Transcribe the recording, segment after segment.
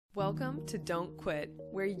Welcome to Don't Quit,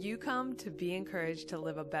 where you come to be encouraged to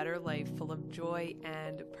live a better life full of joy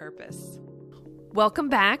and purpose. Welcome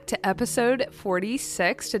back to episode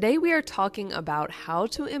 46. Today we are talking about how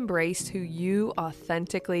to embrace who you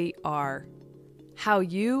authentically are. How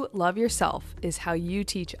you love yourself is how you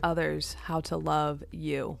teach others how to love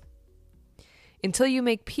you. Until you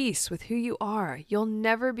make peace with who you are, you'll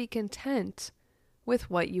never be content with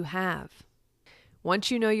what you have.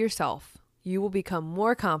 Once you know yourself, you will become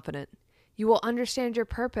more confident, you will understand your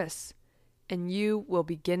purpose, and you will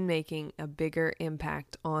begin making a bigger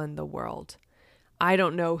impact on the world. I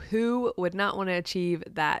don't know who would not want to achieve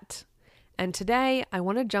that. And today, I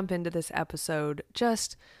want to jump into this episode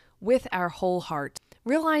just with our whole heart,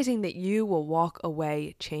 realizing that you will walk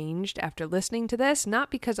away changed after listening to this, not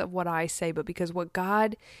because of what I say, but because what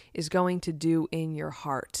God is going to do in your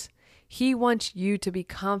heart. He wants you to be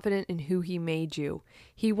confident in who He made you.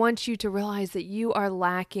 He wants you to realize that you are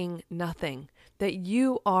lacking nothing, that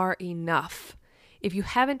you are enough. If you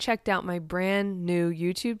haven't checked out my brand new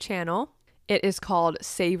YouTube channel, it is called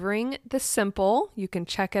Savoring the Simple. You can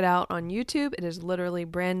check it out on YouTube. It is literally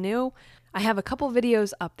brand new. I have a couple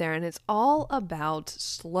videos up there, and it's all about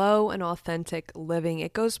slow and authentic living.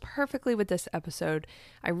 It goes perfectly with this episode.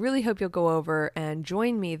 I really hope you'll go over and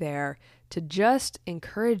join me there to just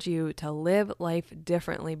encourage you to live life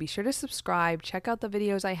differently. Be sure to subscribe. Check out the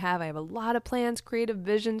videos I have. I have a lot of plans, creative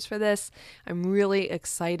visions for this. I'm really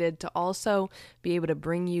excited to also be able to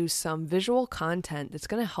bring you some visual content that's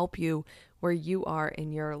going to help you where you are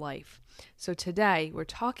in your life. So today we're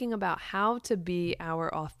talking about how to be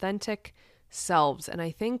our authentic selves. And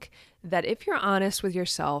I think that if you're honest with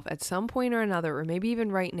yourself at some point or another, or maybe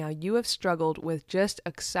even right now, you have struggled with just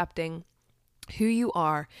accepting who you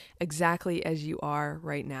are exactly as you are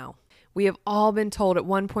right now. We have all been told at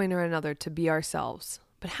one point or another to be ourselves.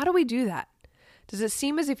 But how do we do that? Does it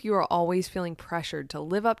seem as if you are always feeling pressured to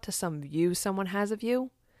live up to some view someone has of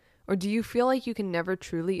you? Or do you feel like you can never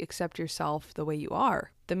truly accept yourself the way you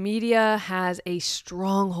are? The media has a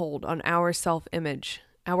stronghold on our self-image.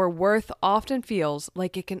 Our worth often feels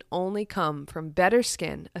like it can only come from better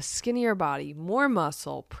skin, a skinnier body, more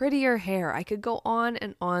muscle, prettier hair. I could go on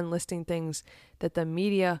and on listing things that the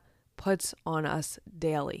media puts on us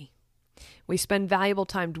daily. We spend valuable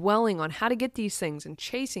time dwelling on how to get these things and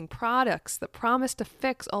chasing products that promise to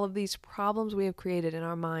fix all of these problems we have created in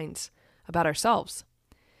our minds about ourselves.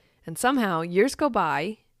 And somehow years go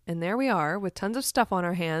by, and there we are with tons of stuff on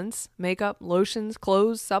our hands, makeup, lotions,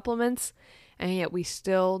 clothes, supplements, and yet we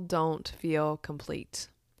still don't feel complete.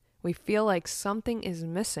 We feel like something is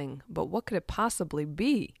missing, but what could it possibly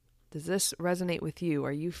be? Does this resonate with you?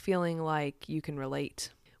 Are you feeling like you can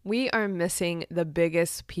relate? We are missing the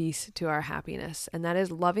biggest piece to our happiness, and that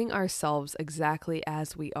is loving ourselves exactly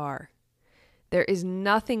as we are. There is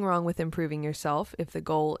nothing wrong with improving yourself if the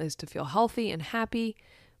goal is to feel healthy and happy,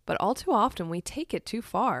 but all too often we take it too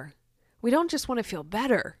far. We don't just want to feel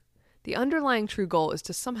better. The underlying true goal is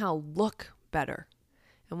to somehow look better.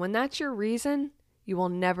 And when that's your reason, you will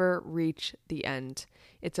never reach the end.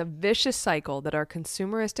 It's a vicious cycle that our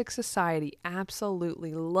consumeristic society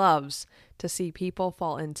absolutely loves to see people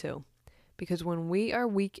fall into. Because when we are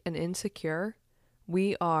weak and insecure,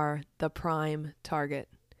 we are the prime target.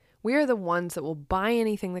 We are the ones that will buy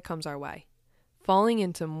anything that comes our way, falling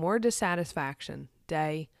into more dissatisfaction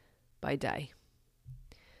day by day.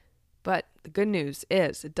 But the good news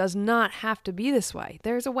is it does not have to be this way.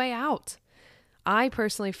 There's a way out. I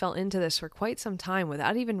personally fell into this for quite some time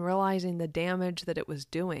without even realizing the damage that it was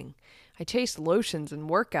doing. I chased lotions and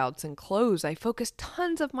workouts and clothes. I focused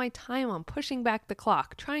tons of my time on pushing back the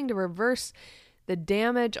clock, trying to reverse the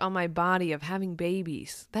damage on my body of having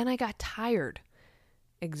babies. Then I got tired,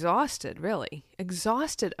 exhausted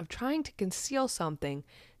of trying to conceal something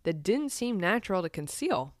that didn't seem natural to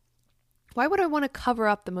conceal. Why would I want to cover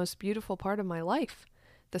up the most beautiful part of my life?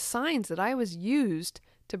 The signs that I was used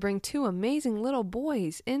to bring two amazing little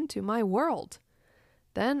boys into my world.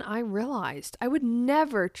 Then I realized I would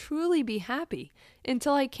never truly be happy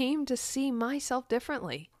until I came to see myself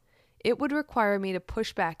differently. It would require me to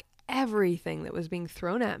push back everything that was being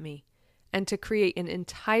thrown at me and to create an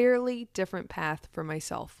entirely different path for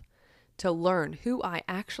myself, to learn who I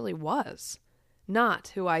actually was,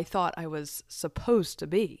 not who I thought I was supposed to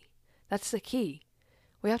be. That's the key.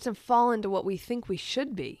 We often fall into what we think we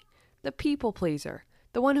should be, the people pleaser,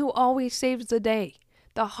 the one who always saves the day,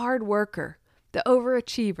 the hard worker, the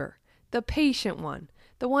overachiever, the patient one,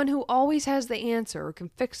 the one who always has the answer or can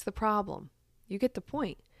fix the problem. You get the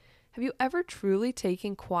point. Have you ever truly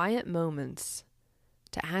taken quiet moments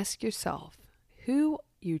to ask yourself who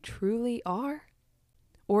you truly are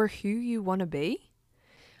or who you want to be?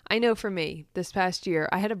 I know for me, this past year,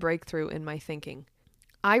 I had a breakthrough in my thinking.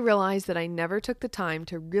 I realized that I never took the time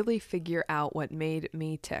to really figure out what made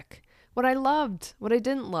me tick, what I loved, what I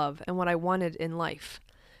didn't love, and what I wanted in life.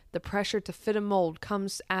 The pressure to fit a mold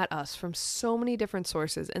comes at us from so many different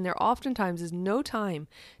sources, and there oftentimes is no time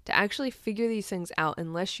to actually figure these things out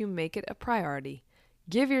unless you make it a priority.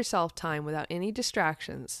 Give yourself time without any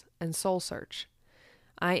distractions and soul search.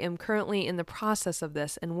 I am currently in the process of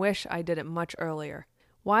this and wish I did it much earlier.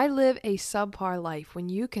 Why live a subpar life when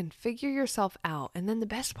you can figure yourself out? And then the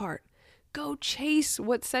best part, go chase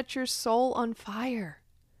what sets your soul on fire.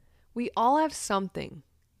 We all have something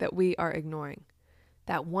that we are ignoring.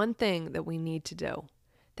 That one thing that we need to do.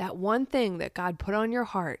 That one thing that God put on your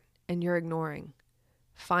heart and you're ignoring.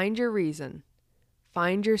 Find your reason.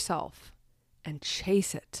 Find yourself and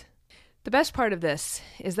chase it. The best part of this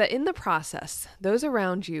is that in the process, those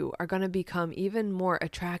around you are going to become even more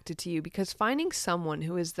attracted to you because finding someone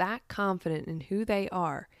who is that confident in who they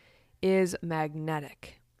are is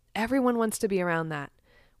magnetic. Everyone wants to be around that.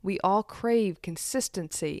 We all crave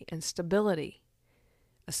consistency and stability,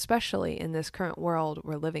 especially in this current world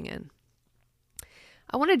we're living in.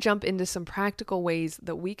 I want to jump into some practical ways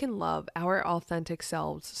that we can love our authentic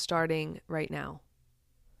selves starting right now.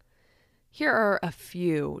 Here are a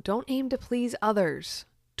few. Don't aim to please others.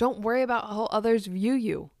 Don't worry about how others view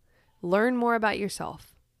you. Learn more about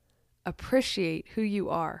yourself. Appreciate who you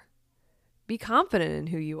are. Be confident in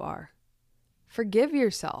who you are. Forgive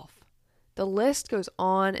yourself. The list goes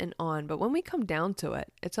on, but when we come down to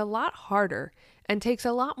it, it's a lot harder and takes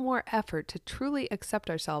a lot more effort to truly accept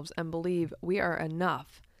ourselves and believe we are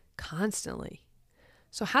enough constantly.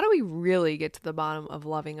 So how do we really get to the bottom of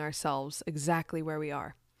loving ourselves exactly where we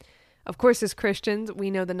are? Of course, as Christians, we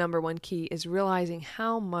know the number one key is realizing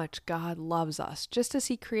how much God loves us, just as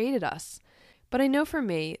He created us. But I know for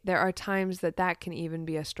me, there are times that can even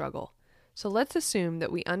be a struggle. So let's assume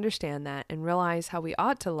that we understand that and realize how we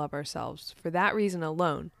ought to love ourselves for that reason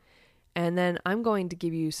alone. And then I'm going to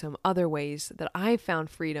give you some other ways that I've found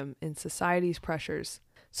freedom in society's pressures.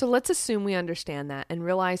 So let's assume we understand that and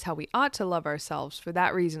realize how we ought to love ourselves for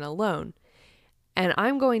that reason alone. And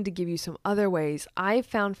I'm going to give you some other ways I've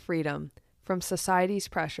found freedom from society's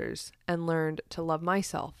pressures and learned to love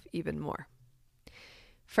myself even more.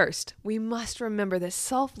 First, we must remember that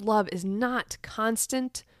self-love is not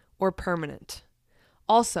constant or permanent.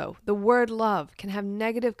 Also, the word love can have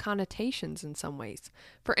negative connotations in some ways.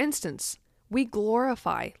 For instance, we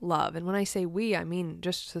glorify love. And when I say we, I mean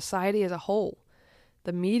just society as a whole.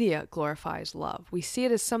 The media glorifies love. We see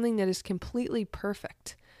it as something that is completely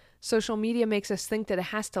perfect. Social media makes us think that it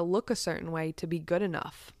has to look a certain way to be good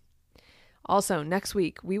enough. Also, next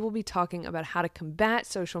week, we will be talking about how to combat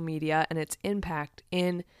social media and its impact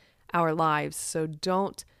in our lives. So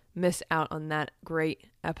don't miss out on that great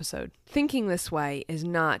episode. Thinking this way is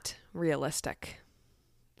not realistic.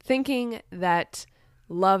 Thinking that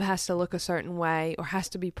love has to look a certain way or has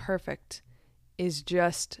to be perfect is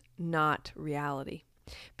just not reality.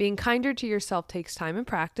 Being kinder to yourself takes time and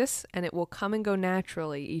practice, and it will come and go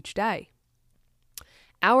naturally each day.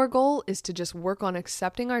 Our goal is to just work on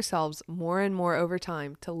accepting ourselves more and more over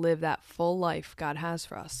time to live that full life God has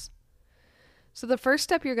for us. So the first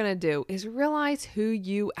step you're going to do is realize who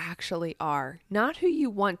you actually are, not who you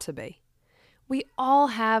want to be. We all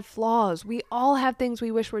have flaws. We all have things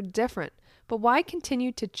we wish were different, but why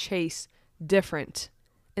continue to chase different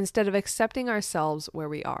instead of accepting ourselves where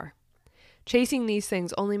we are? Chasing these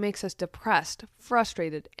things only makes us depressed,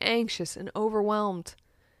 frustrated, anxious, and overwhelmed.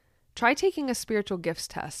 Try taking a spiritual gifts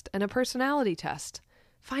test and a personality test.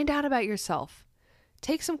 Find out about yourself.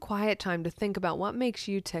 Take some quiet time to think about what makes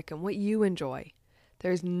you tick and what you enjoy.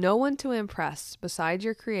 There's no one to impress besides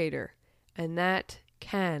your Creator, and that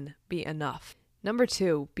can be enough. Number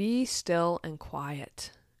 2, be still and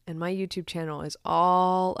quiet. And my YouTube channel is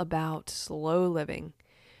all about slow living,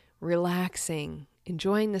 relaxing,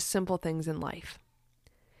 enjoying the simple things in life.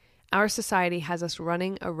 Our society has us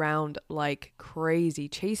running around like crazy,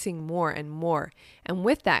 chasing more and more. And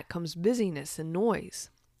with that comes busyness and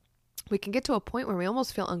noise. We can get to a point where we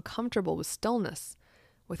almost feel uncomfortable with stillness,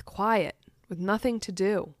 with quiet, with nothing to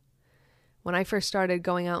do. When I first started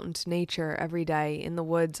going out into nature every day in the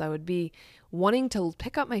woods, I would be wanting to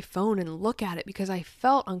pick up my phone and look at it because I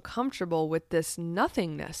felt uncomfortable with this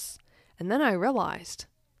nothingness. And then I realized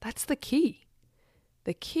that's the key.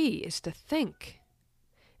 The key is to think.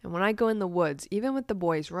 And when I go in the woods, even with the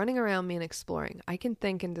boys running around me and exploring, I can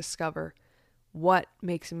think and discover what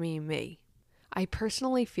makes me me. I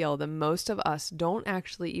personally feel that most of us don't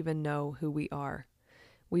actually even know who we are.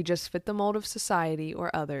 We just fit the mold of society or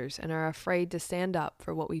others and are afraid to stand up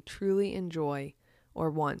for what we truly enjoy or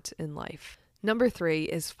want in life. Number 3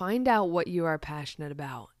 is find out what you are passionate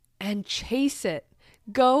about and chase it.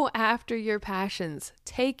 Go after your passions.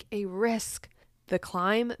 Take a risk. The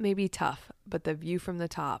climb may be tough, but the view from the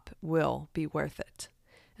top will be worth it.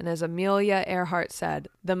 And as Amelia Earhart said,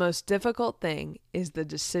 the most difficult thing is the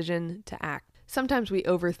decision to act. Sometimes we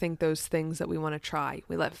overthink those things that we want to try.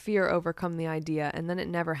 We let fear overcome the idea, and then it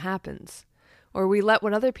never happens. Or we let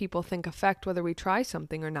what other people think affect whether we try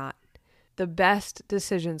something or not. The best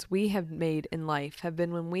decisions we have made in life have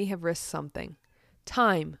been when we have risked something.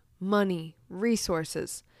 Time, money,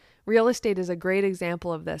 resources. Real estate is a great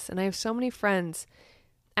example of this, and I have so many friends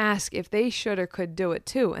ask if they should or could do it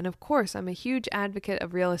too. And of course, I'm a huge advocate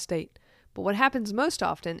of real estate. But what happens most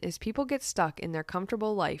often is people get stuck in their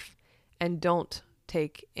comfortable life and don't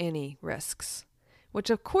take any risks, which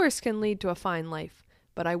of course can lead to a fine life.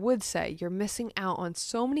 But I would say you're missing out on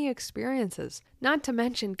so many experiences. Not to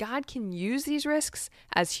mention, God can use these risks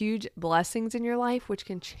as huge blessings in your life, which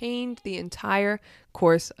can change the entire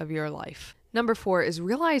course of your life. Number 4 is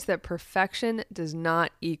realize that perfection does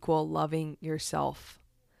not equal loving yourself.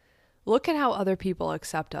 Look at how other people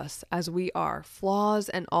accept us as we are, flaws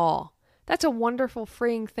and all. That's a wonderful,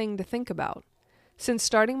 freeing thing to think about. Since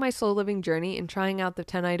starting my slow living journey and trying out the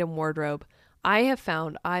 10-item wardrobe, I have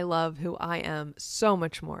found I love who I am so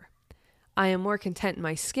much more. I am more content in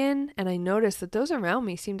my skin, and I notice that those around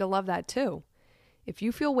me seem to love that too. If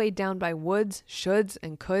you feel weighed down by woulds, shoulds,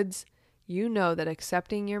 and coulds, you know that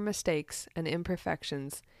accepting your mistakes and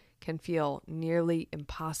imperfections can feel nearly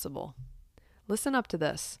impossible. Listen up to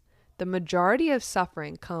this. The majority of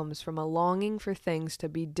suffering comes from a longing for things to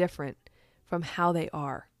be different from how they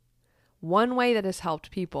are. One way that has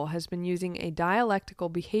helped people has been using a dialectical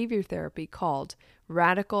behavior therapy called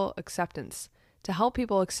radical acceptance to help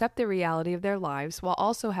people accept the reality of their lives while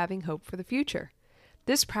also having hope for the future.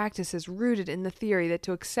 This practice is rooted in the theory that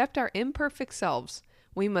to accept our imperfect selves,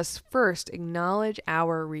 we must first acknowledge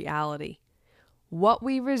our reality. What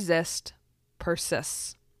we resist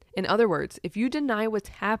persists. In other words, if you deny what's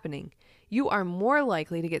happening, you are more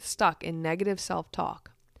likely to get stuck in negative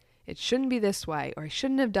self-talk. It shouldn't be this way, or I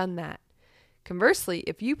shouldn't have done that. Conversely,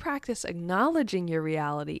 if you practice acknowledging your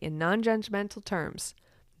reality in non-judgmental terms,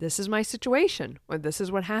 this is my situation, or this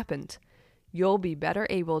is what happened, you'll be better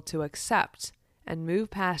able to accept and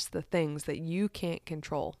move past the things that you can't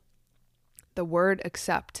control. The word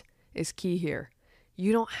accept is key here.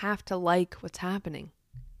 You don't have to like what's happening.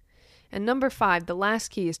 And number 5, the last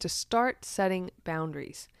key is to start setting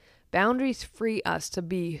boundaries. Boundaries free us to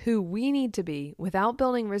be who we need to be without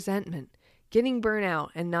building resentment, getting burnout,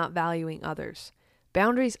 and not valuing others.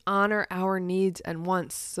 Boundaries honor our needs and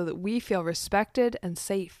wants so that we feel respected and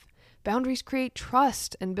safe. Boundaries create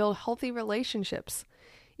trust and build healthy relationships.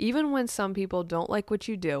 Even when some people don't like what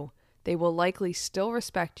you do, they will likely still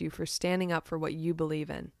respect you for standing up for what you believe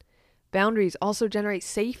in. Boundaries also generate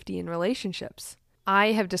safety in relationships.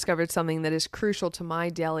 I have discovered something that is crucial to my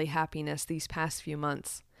daily happiness these past few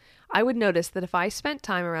months. I would notice that if I spent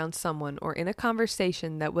time around someone or in a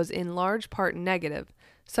conversation that was in large part negative,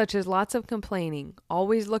 such as lots of complaining,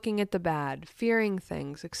 always looking at the bad, fearing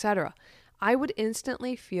things, etc., I would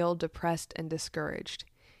instantly feel depressed and discouraged.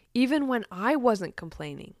 Even when I wasn't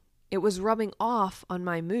complaining, it was rubbing off on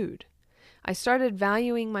my mood. I started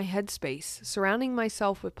valuing my headspace, surrounding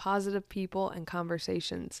myself with positive people and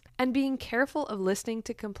conversations, and being careful of listening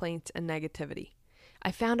to complaints and negativity.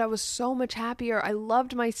 I found I was so much happier. I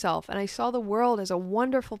loved myself, and I saw the world as a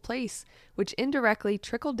wonderful place, which indirectly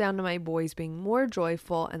trickled down to my boys being more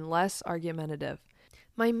joyful and less argumentative.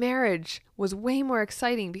 My marriage was way more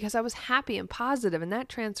exciting because I was happy and positive, and that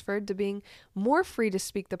transferred to being more free to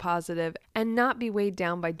speak the positive and not be weighed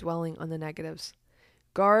down by dwelling on the negatives.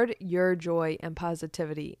 Guard your joy and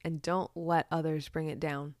positivity, and don't let others bring it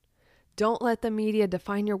down. Don't let the media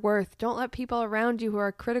define your worth. Don't let people around you who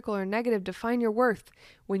are critical or negative define your worth.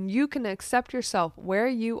 When you can accept yourself where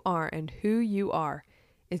you are and who you are,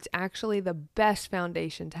 it's actually the best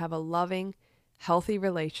foundation to have a loving, healthy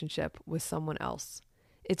relationship with someone else.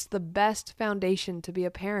 It's the best foundation to be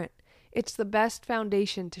a parent. It's the best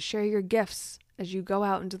foundation to share your gifts as you go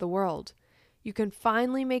out into the world. You can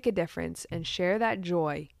finally make a difference and share that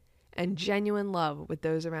joy and genuine love with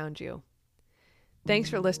those around you.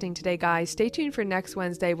 Thanks for listening today, guys. Stay tuned for next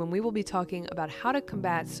Wednesday when we will be talking about how to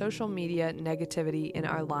combat social media negativity in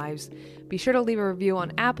our lives. Be sure to leave a review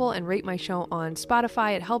on Apple and rate my show on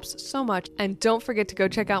Spotify. It helps so much. And don't forget to go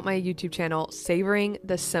check out my YouTube channel, Savoring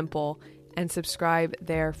the Simple, and subscribe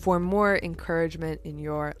there for more encouragement in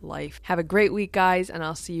your life. Have a great week, guys, and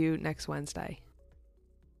I'll see you next Wednesday.